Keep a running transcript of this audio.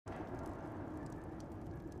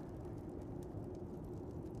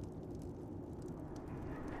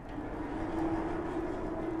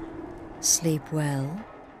Sleep well?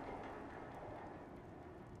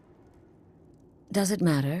 Does it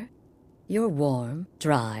matter? You're warm,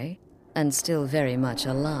 dry, and still very much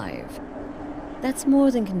alive. That's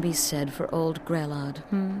more than can be said for old Grelod,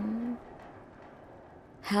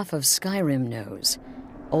 Half of Skyrim knows.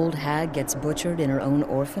 Old hag gets butchered in her own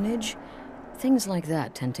orphanage. Things like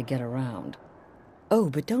that tend to get around. Oh,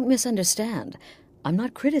 but don't misunderstand. I'm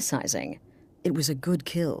not criticizing. It was a good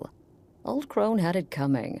kill. Old Crone had it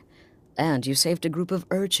coming. And you saved a group of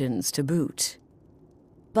urchins to boot.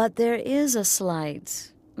 But there is a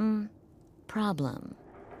slight, problem.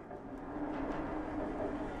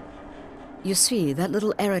 You see, that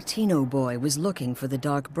little Aretino boy was looking for the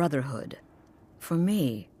Dark Brotherhood. For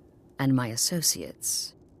me and my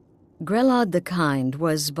associates. Grelod the Kind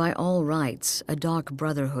was, by all rights, a Dark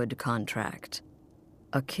Brotherhood contract.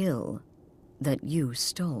 A kill that you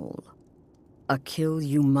stole. A kill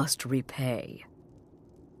you must repay.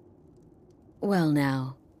 Well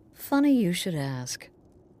now, funny you should ask.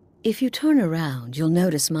 If you turn around, you'll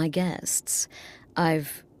notice my guests.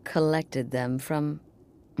 I've collected them from,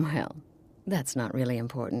 well, that's not really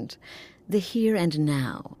important. The here and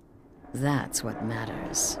now. That's what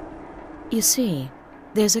matters. You see,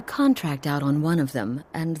 there's a contract out on one of them,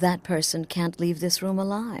 and that person can't leave this room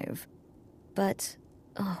alive. But,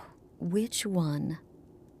 oh, which one?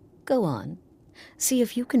 Go on. See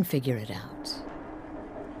if you can figure it out.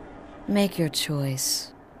 Make your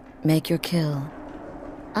choice. Make your kill.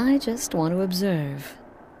 I just want to observe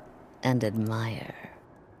and admire.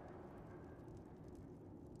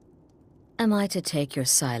 Am I to take your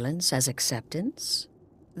silence as acceptance?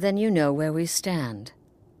 Then you know where we stand.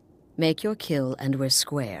 Make your kill and we're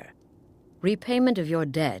square. Repayment of your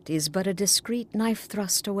debt is but a discreet knife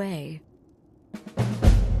thrust away.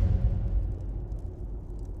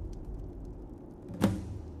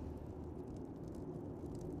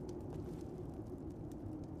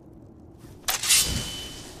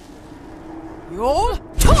 You'll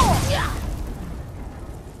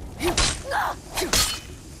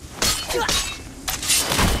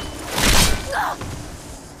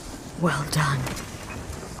Well done.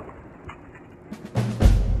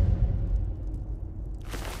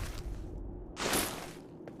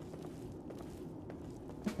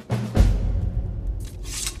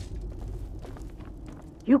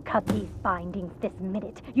 You cut these bindings this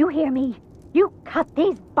minute. You hear me? You cut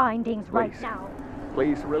these bindings right now.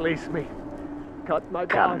 Please release me. Cut my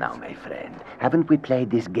bonds. Come now, my friend. Haven't we played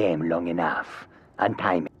this game long enough?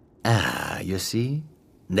 Untie me. Ah, you see?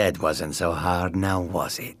 That wasn't so hard now,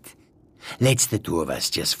 was it? Let's the two of us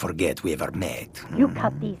just forget we ever met. You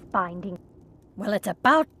cut these bindings. Well, it's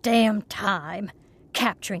about damn time.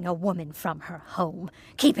 Capturing a woman from her home,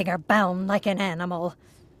 keeping her bound like an animal.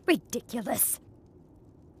 Ridiculous.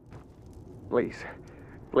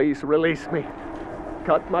 Please release me.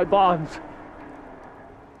 Cut my bonds.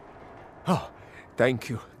 Oh, thank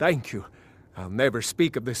you. I'll never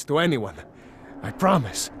speak of this to anyone. I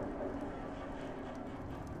promise.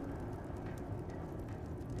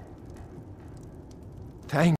 Thank